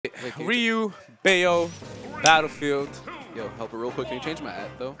Ryu, Bayo, Battlefield. Yo, help it real quick. Can you change my ad,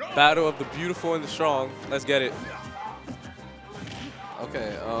 though? Battle of the beautiful and the strong. Let's get it.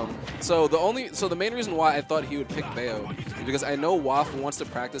 Okay, so the main reason why I thought he would pick Bayo is because I know Waff wants to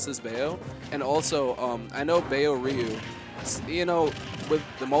practice his Bayo, and also I know Bayo Ryu, you know, with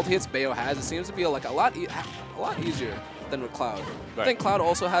the multi-hits Bayo has, it seems to be like a lot easier than with Cloud. Right. I think Cloud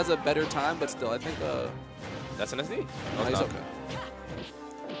also has a better time, but still, I think that's an SD. No, he's okay.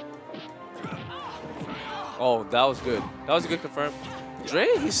 Oh, that was good. That was a good confirm. Dre,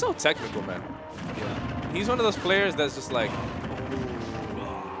 he's so technical, man. Yeah. He's one of those players that's just like,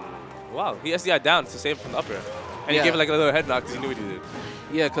 wow, he SDI down to save from the upper. And he gave it like a little head knock because he knew what he did.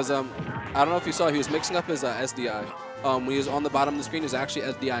 Yeah, because I don't know if you saw, he was mixing up his SDI. When he was on the bottom of the screen, he was actually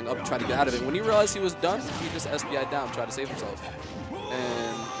SDIing up to try to get out of it. When he realized he was done, he just SDI'd down, tried to save himself.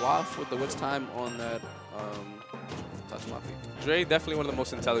 And Waff with the witch time on that Tatsumaki. Dre, definitely one of the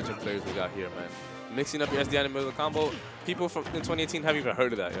most intelligent players we got here, man. Mixing up your SDI in the middle of the combo. People from in 2018 haven't even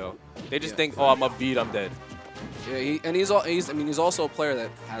heard of that, yo. They just think, oh, I'm upbeat, I'm dead. Yeah, he's also a player that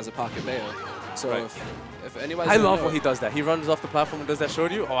has a pocket Bayo. So right. if anybody, I love when he does that. He runs off the platform and does that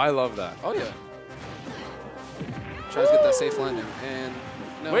short you. Oh, I love that. Oh yeah. Tries to get that safe landing. And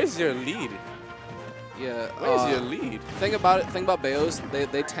no. Where's your lead? Yeah. Where's your lead? Thing about Bayos,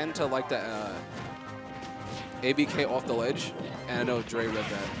 they tend to like that ABK off the ledge, and I know Dre read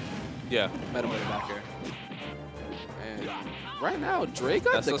that. Yeah. Met him back here. And right now, Dre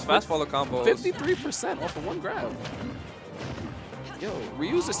got those fast follow combos. 53% off of one grab. Yo,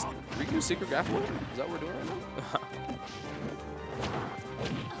 Ryu's secret grab one? Is that what we're doing right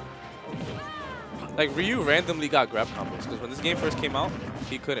now? Like, Ryu randomly got grab combos, because when this game first came out,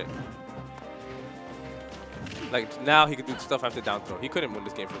 he couldn't. Like, now he can do stuff after down throw. He couldn't when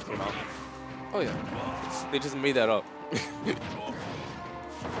this game first came out. Oh, yeah. They just made that up.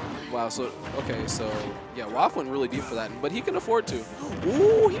 Wow, so, okay, so, yeah, Waff went really deep for that, but he can afford to.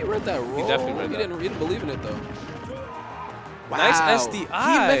 Ooh, he read that roll. He definitely read that. He didn't believe in it, though. Wow. Nice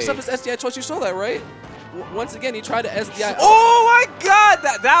SDI. He mixed up his SDI choice. You saw that, right? Once again, he tried to SDI. Oh, my God.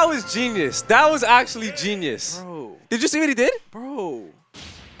 That was genius. That was actually genius. Bro. Did you see what he did? Bro.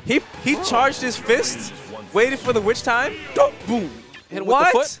 He charged his fist, waited for the witch time. Boom. Hit him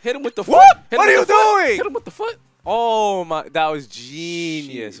what? with the foot. Hit him with the foot. What? What are you doing? Hit him with the foot. Oh my, that was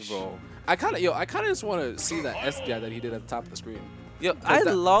genius, Sheesh. bro. I kind of just want to see that SDI that he did at the top of the screen. Yo, I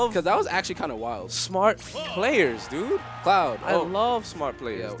love because that was actually kind of wild. Smart players, dude. Cloud. I love smart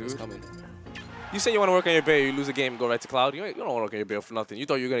players, yeah, dude. Coming. You say you want to work on your Bayo, you lose a game, go right to Cloud. You don't want to work on your Bayo for nothing. You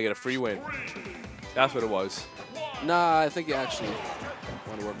thought you were gonna get a free win. That's what it was. Nah, I think he actually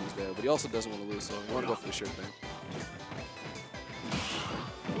want to work on his Bayo, but he also doesn't want to lose, so he want to go for the shirt thing.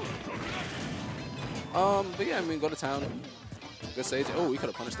 But yeah, I mean, go to town. Good stage. Oh, we could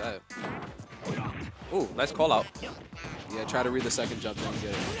have punished that. Ooh, nice call out. Yeah, try to read the second jump and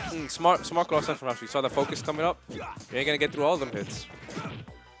get it. Smart cross from Ralphie. You saw the focus coming up. You ain't gonna get through all of them hits.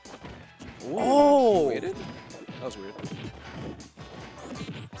 Ooh, oh! Waited? That was weird.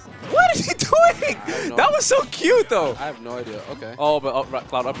 What is he doing? That was so cute, though. I have no idea. Okay. Oh, but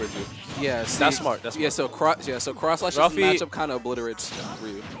Cloud upper, dude. Yeah, that's smart. That's smart. Yeah, so cross slash matchup kind of obliterates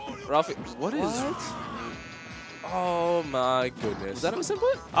Ryu. Ralphie, what is? Oh my goodness. Was that a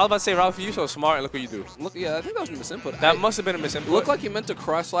misinput? I was about to say, Ralphie, you so smart, and look what you do. Look, yeah, I think that was a misinput. That must have been a misinput. Looked like he meant to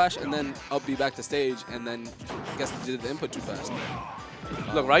cross slash and then up B back to stage, and then I guess he did the input too fast.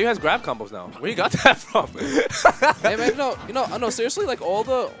 Look, Ryu has grab combos now. Where you got that from? Hey man, no, seriously, like all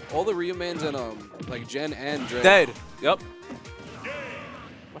the Ryu mans and like Jen and Dre. Dead. Yep.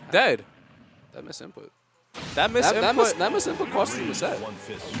 Dead. That misinput. That misinput. That misinput cost him the set.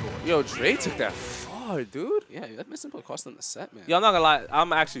 Yo, Dre took that far, dude. Yeah, that misinput cost him the set, man. Yo, I'm not gonna lie.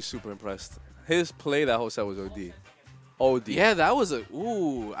 I'm actually super impressed. His play that whole set was OD. OD. Yeah, that was a.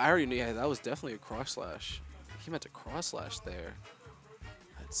 Ooh, I already knew. Yeah, that was definitely a cross slash. He meant to cross slash there.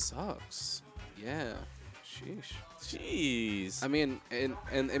 That sucks. Yeah. Sheesh. Jeez. I mean, in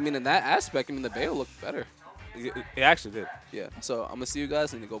that aspect, I mean, the Bayo looked better. It actually did. Yeah. So I'm gonna see you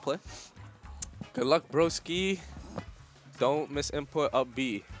guys and go play. Good luck, broski. Don't miss input up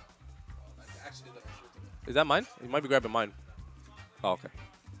B. Is that mine? You might be grabbing mine. Oh, okay.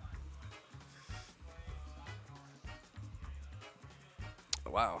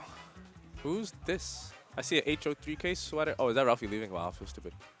 Wow. Who's this? I see a Ho3K sweater. Oh, is that Ralphie leaving? Wow, I feel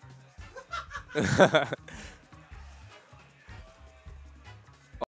stupid.